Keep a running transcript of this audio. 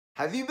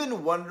Have you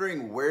been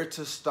wondering where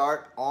to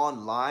start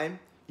online?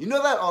 You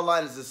know that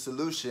online is a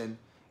solution.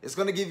 It's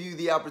going to give you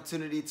the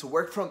opportunity to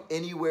work from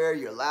anywhere,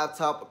 your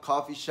laptop, a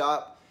coffee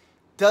shop.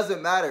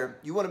 Doesn't matter.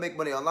 You want to make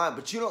money online,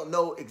 but you don't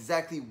know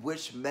exactly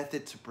which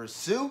method to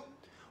pursue.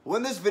 Well,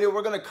 in this video,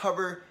 we're going to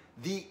cover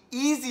the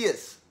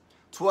easiest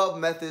 12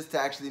 methods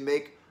to actually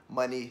make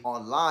money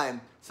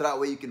online, so that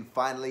way you can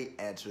finally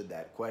answer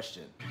that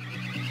question.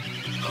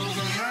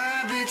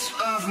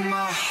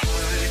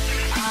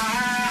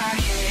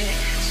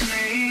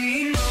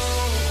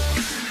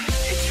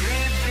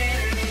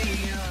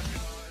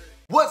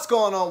 What's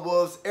going on,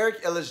 Wolves?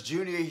 Eric Ellis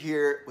Jr.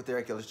 here with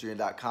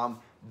EricEllisJr.com.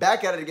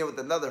 Back at it again with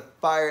another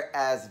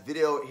fire-ass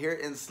video here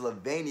in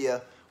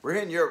Slovenia. We're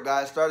here in Europe,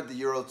 guys. Started the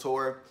Euro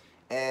tour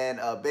and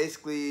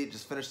basically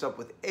just finished up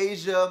with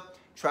Asia.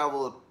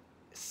 Traveled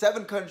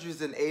 7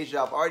 countries in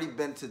Asia. I've already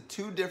been to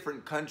 2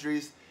 different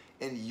countries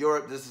in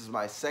Europe. This is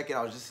my second.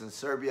 I was just in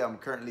Serbia. I'm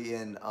currently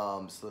in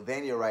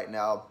Slovenia right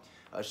now,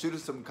 shooting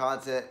some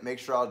content. Make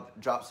sure I'll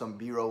drop some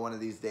B-roll one of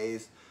these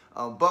days.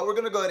 But we're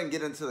going to go ahead and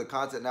get into the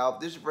content now. If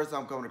this is your first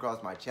time coming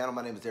across my channel,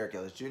 my name is Eric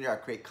Ellis Jr. I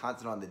create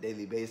content on a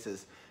daily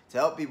basis to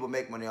help people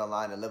make money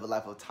online and live a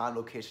life of time,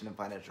 location, and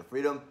financial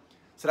freedom.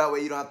 So that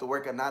way you don't have to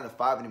work at 9 to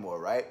 5 anymore,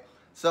 right?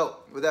 So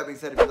with that being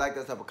said, if you like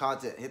that type of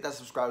content, hit that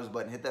subscribers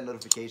button, hit that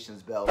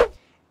notifications bell,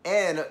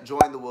 and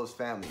join the Wolves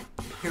family,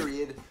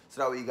 period.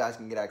 So that way you guys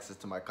can get access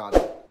to my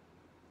content.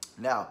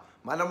 Now,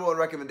 my number 1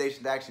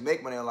 recommendation to actually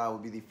make money online will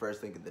be the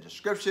first link in the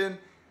description.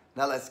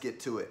 Now let's get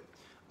to it.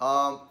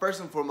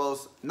 First and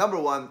foremost, number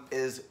 1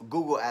 is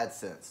Google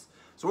AdSense.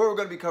 So what we're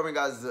going to be covering,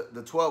 guys, is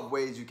the 12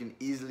 ways you can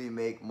easily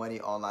make money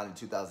online in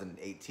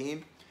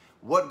 2018.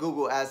 What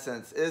Google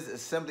AdSense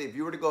is simply if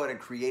you were to go ahead and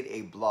create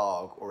a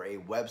blog or a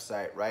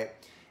website, right?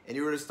 And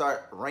you were to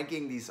start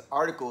ranking these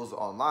articles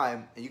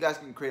online, and you guys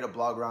can create a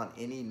blog around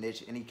any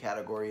niche, any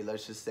category.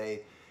 Let's just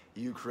say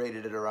you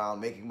created it around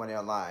making money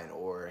online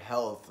or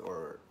health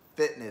or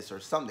fitness or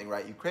something,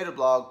 right? You create a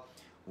blog.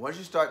 Once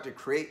you start to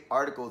create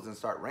articles and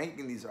start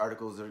ranking these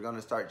articles, they're going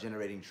to start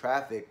generating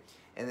traffic.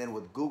 And then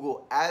with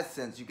Google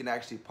AdSense, you can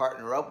actually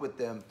partner up with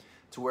them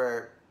to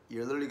where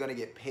you're literally going to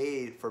get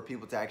paid for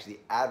people to actually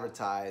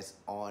advertise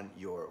on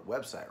your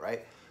website,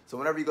 right? So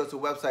whenever you go to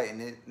a website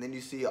and then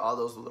you see all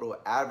those little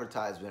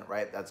advertisement,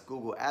 right? That's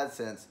Google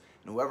AdSense.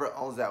 And whoever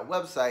owns that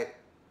website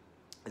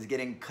is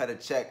getting cut a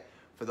check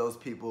for those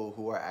people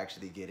who are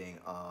actually getting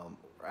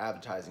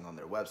advertising on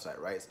their website,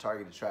 right? It's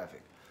targeted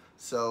traffic.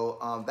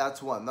 So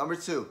that's one. Number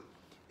 2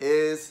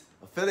 is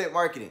affiliate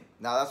marketing.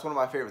 Now that's one of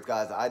my favorites,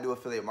 guys. I do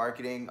affiliate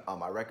marketing.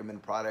 I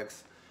recommend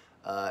products,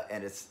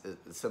 and it's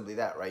simply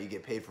that, right? You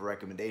get paid for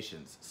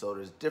recommendations. So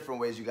there's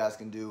different ways you guys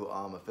can do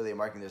affiliate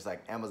marketing. There's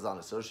like Amazon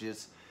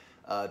Associates,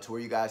 to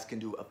where you guys can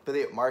do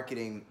affiliate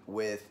marketing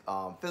with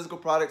physical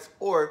products,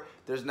 or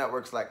there's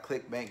networks like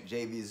ClickBank,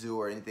 JVZoo,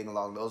 or anything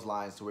along those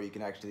lines, to where you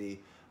can actually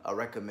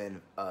recommend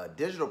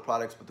digital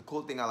products. But the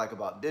cool thing I like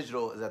about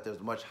digital is that there's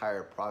much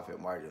higher profit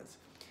margins.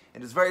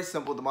 And it's very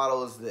simple. The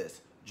model is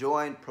this: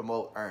 join,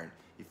 promote, earn.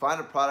 You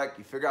find a product,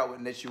 you figure out what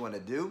niche you want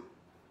to do,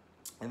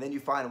 and then you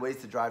find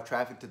ways to drive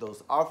traffic to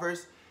those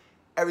offers.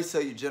 Every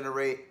sale you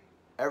generate,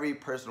 every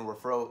personal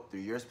referral through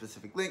your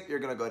specific link, you're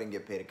going to go ahead and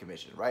get paid a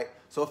commission, right?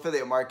 So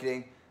affiliate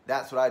marketing,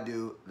 that's what I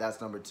do.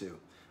 That's number 2.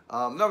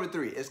 Number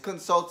 3 is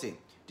consulting.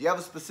 Do you have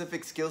a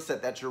specific skill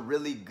set that you're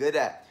really good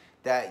at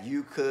that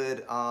you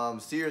could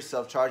see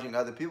yourself charging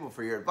other people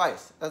for your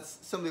advice? That's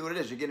simply what it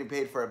is. You're getting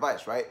paid for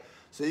advice, right?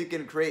 So you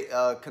can create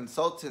a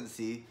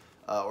consultancy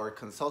or a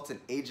consultant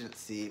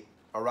agency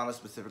around a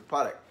specific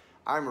product.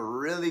 I'm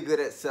really good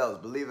at sales,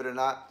 believe it or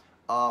not.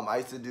 I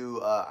used to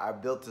do, I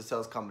built a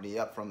sales company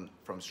up from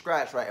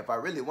scratch, right? If I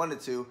really wanted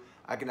to,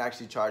 I can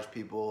actually charge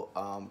people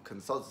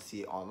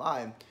consultancy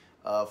online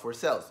for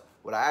sales.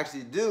 What I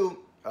actually do,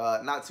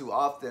 not too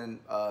often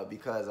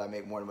because I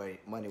make more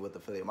money with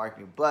affiliate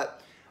marketing,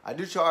 but I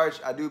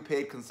do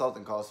paid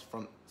consulting costs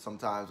from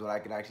sometimes when I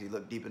can actually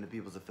look deep into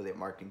people's affiliate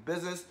marketing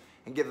business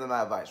and give them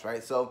my advice,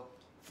 right? So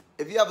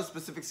if you have a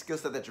specific skill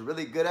set that you're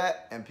really good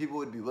at and people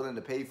would be willing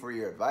to pay for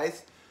your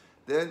advice,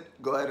 then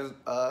go ahead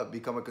and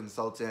become a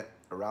consultant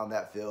around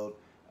that field,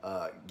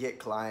 get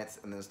clients,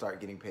 and then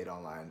start getting paid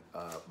online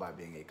by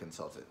being a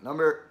consultant.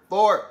 Number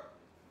 4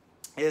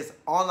 is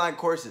online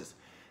courses.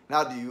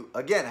 Now, do you,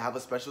 again, have a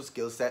special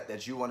skill set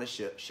that you want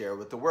to share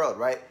with the world,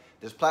 right?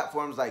 There's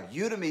platforms like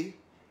Udemy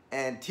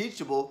and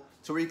Teachable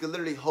to where you can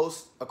literally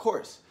host a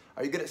course.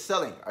 Are you good at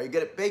selling? Are you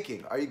good at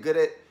baking? Are you good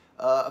at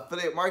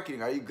affiliate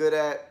marketing? Are you good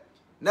at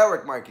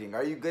network marketing?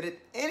 Are you good at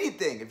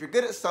anything? If you're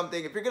good at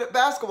something, if you're good at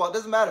basketball, it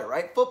doesn't matter,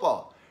 right?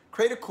 Football.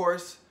 Create a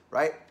course,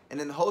 right? And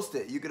then host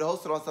it. You could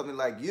host it on something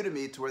like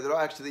Udemy to where they'll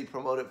actually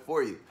promote it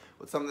for you.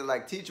 With something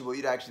like Teachable,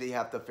 you'd actually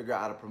have to figure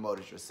out how to promote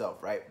it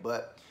yourself, right?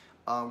 But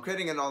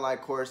creating an online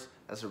course,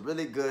 that's a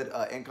really good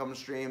income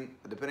stream.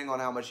 Depending on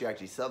how much you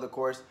actually sell the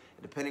course,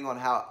 depending on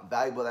how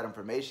valuable that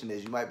information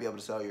is, you might be able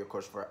to sell your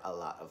course for a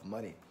lot of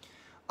money.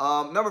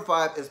 Number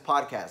 5 is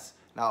podcasts.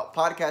 Now,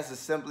 podcast is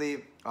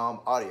simply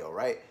audio,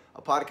 right?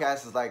 A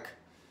podcast is like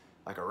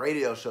like a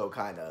radio show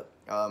kind of.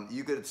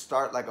 You could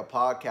start like a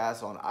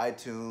podcast on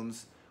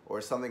iTunes or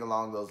something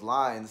along those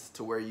lines,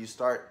 to where you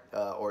start,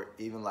 or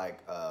even like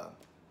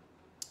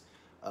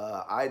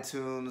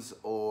iTunes,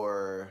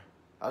 or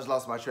I just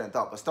lost my train of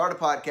thought. But start a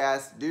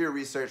podcast, do your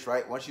research,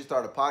 right? Once you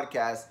start a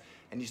podcast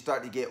and you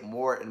start to get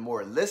more and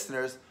more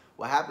listeners,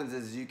 what happens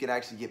is you can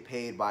actually get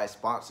paid by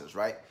sponsors,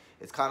 right?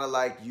 It's kind of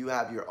like you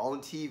have your own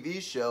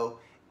TV show,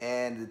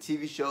 and the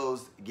TV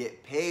shows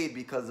get paid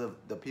because of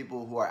the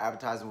people who are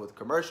advertising with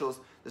commercials.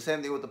 The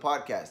same thing with the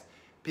podcast.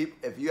 People,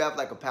 if you have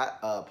like a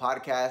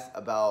podcast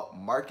about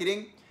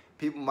marketing,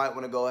 people might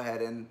want to go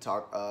ahead and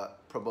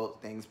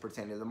promote things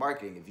pertaining to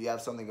marketing. If you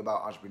have something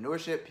about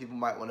entrepreneurship, people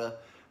might want to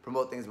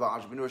promote things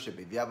about entrepreneurship.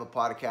 If you have a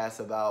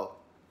podcast about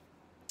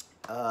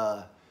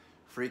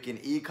freaking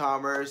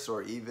e-commerce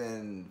or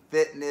even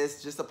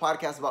fitness, just a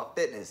podcast about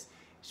fitness,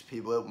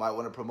 people might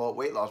want to promote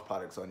weight loss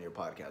products on your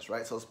podcast,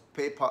 right? So it's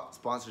paid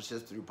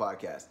sponsorships through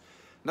podcasts.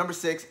 Number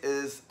 6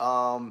 is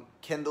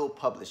Kindle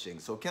publishing.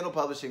 So Kindle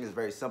publishing is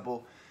very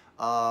simple.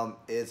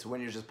 It's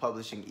when you're just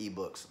publishing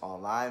ebooks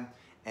online.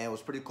 And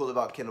what's pretty cool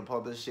about Kindle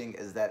publishing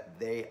is that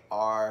they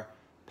are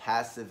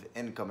passive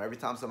income. Every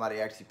time somebody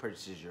actually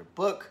purchases your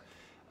book,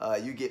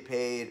 you get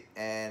paid,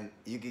 and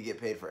you can get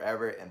paid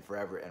forever and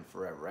forever and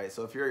forever, right?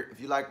 So if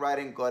you like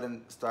writing, go ahead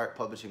and start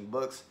publishing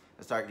books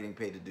and start getting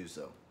paid to do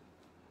so.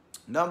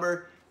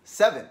 Number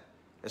 7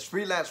 is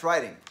freelance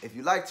writing. If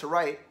you like to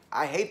write,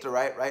 I hate to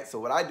write, right? So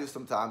what I do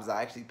sometimes,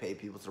 I actually pay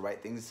people to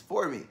write things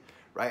for me,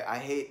 right? I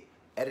hate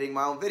editing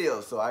my own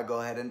videos, so I go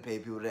ahead and pay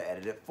people to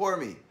edit it for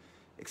me,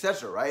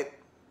 etc., right?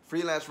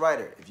 Freelance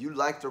writer. If you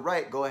like to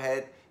write, go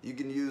ahead. You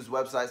can use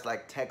websites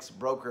like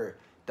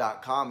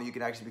textbroker.com, and you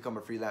can actually become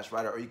a freelance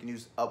writer, or you can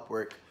use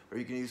Upwork, or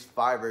you can use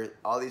Fiverr.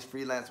 All these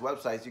freelance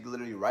websites, you can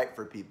literally write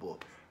for people,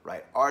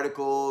 write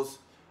articles,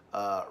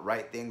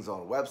 write things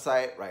on a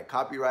website, write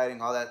copywriting,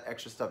 all that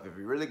extra stuff. If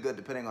you're really good,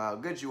 depending on how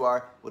good you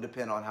are, will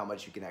depend on how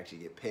much you can actually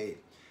get paid.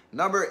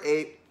 Number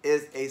 8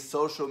 is a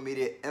social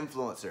media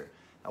influencer.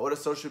 Now, what a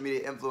social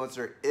media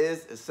influencer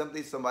is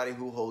simply somebody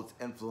who holds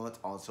influence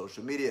on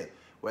social media,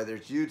 whether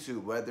it's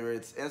YouTube, whether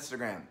it's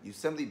Instagram. You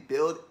simply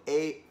build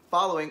a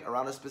following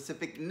around a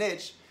specific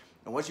niche,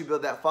 and once you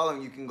build that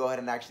following, you can go ahead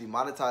and actually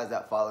monetize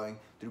that following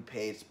through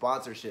paid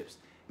sponsorships.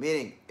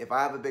 Meaning, if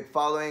I have a big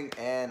following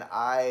and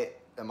I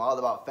am all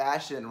about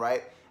fashion,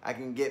 right, I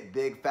can get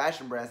big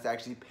fashion brands to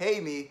actually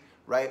pay me,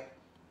 right,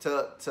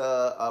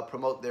 to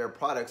promote their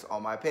products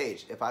on my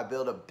page. If I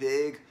build a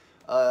big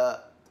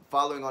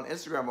following on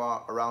Instagram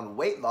around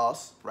weight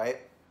loss, right,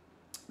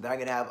 then I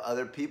can have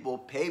other people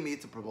pay me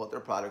to promote their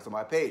products on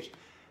my page.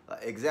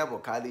 Example,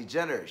 Kylie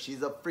Jenner.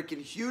 She's a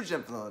freaking huge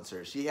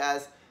influencer. She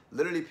has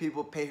literally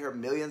people pay her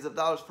millions of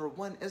dollars for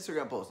one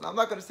Instagram post. Now, I'm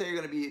not going to say you're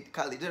going to be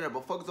Kylie Jenner,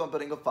 but focus on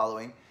building a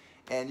following,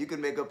 and you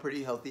can make a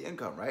pretty healthy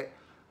income, right?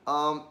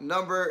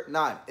 Number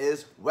 9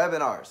 is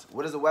webinars.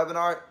 What is a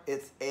webinar?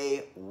 It's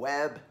a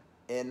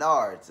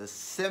webinar. It's a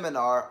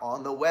seminar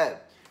on the web,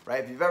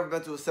 right? If you've ever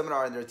been to a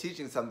seminar and they're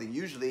teaching something,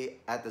 usually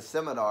at the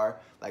seminar,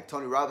 like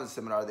Tony Robbins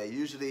seminar, they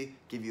usually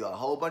give you a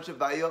whole bunch of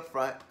value up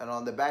front, and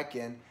on the back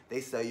end,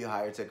 they sell you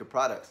higher ticket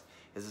products.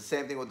 It's the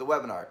same thing with the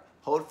webinar.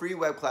 Hold free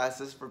web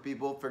classes for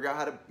people, figure out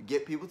how to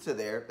get people to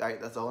there,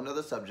 right? That's a whole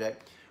nother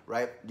subject,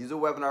 right? Use a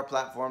webinar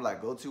platform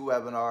like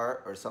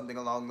GoToWebinar or something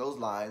along those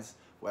lines,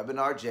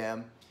 Webinar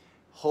Jam.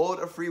 Hold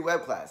a free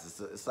web class.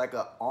 It's like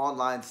an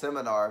online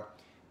seminar.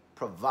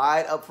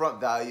 Provide upfront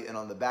value, and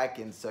on the back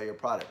end, sell your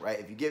product, right?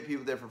 If you get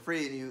people there for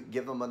free and you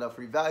give them enough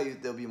free value,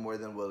 they'll be more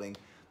than willing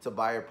to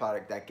buy your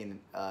product that can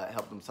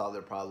help them solve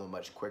their problem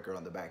much quicker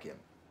on the back end.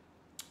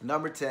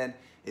 Number 10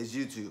 is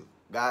YouTube.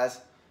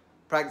 Guys,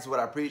 practice what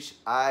I preach.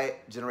 I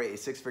generate a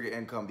 6-figure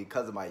income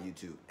because of my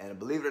YouTube. And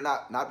believe it or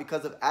not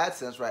because of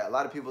AdSense, right? A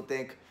lot of people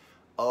think,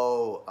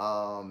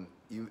 oh,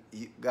 you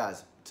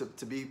guys,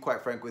 to be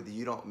quite frank with you,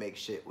 you don't make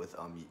shit with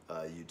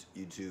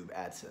YouTube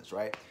AdSense,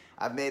 right?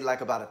 I've made like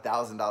about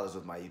 $1,000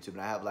 with my YouTube,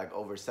 and I have like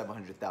over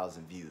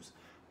 700,000 views.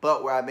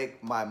 But where I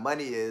make my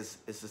money is,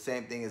 it's the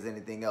same thing as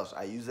anything else.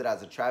 I use it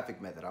as a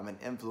traffic method. I'm an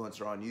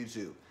influencer on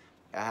YouTube.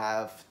 I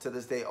have, to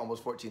this day,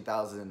 almost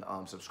 14,000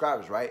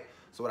 subscribers, right?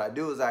 So what I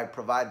do is I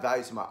provide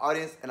value to my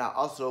audience, and I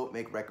also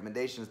make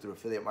recommendations through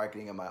affiliate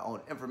marketing and my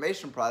own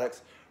information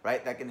products,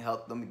 right, that can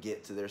help them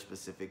get to their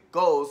specific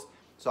goals.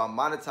 So I'm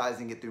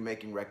monetizing it through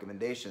making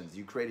recommendations.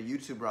 You create a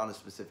YouTube around a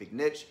specific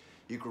niche,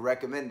 you can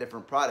recommend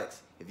different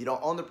products. If you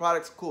don't own the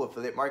products, cool,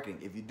 affiliate marketing.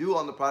 If you do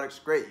own the products,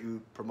 great,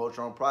 you promote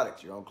your own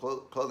products, your own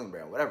clothing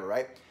brand, whatever,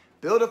 right?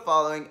 Build a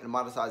following and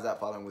monetize that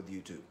following with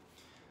YouTube.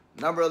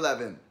 Number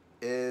 11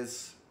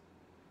 is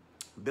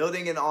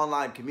building an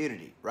online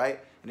community, right?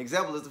 An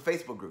example is a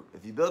Facebook group.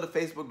 If you build a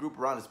Facebook group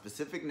around a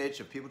specific niche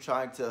of people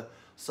trying to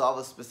solve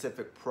a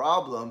specific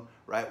problem,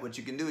 right, what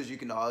you can do is you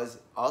can always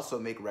also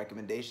make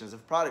recommendations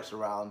of products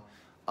around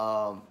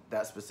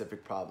that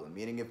specific problem.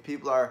 Meaning if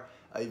people are,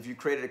 if you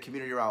created a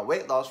community around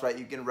weight loss, right,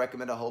 you can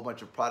recommend a whole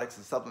bunch of products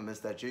and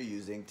supplements that you're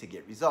using to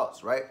get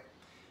results, right?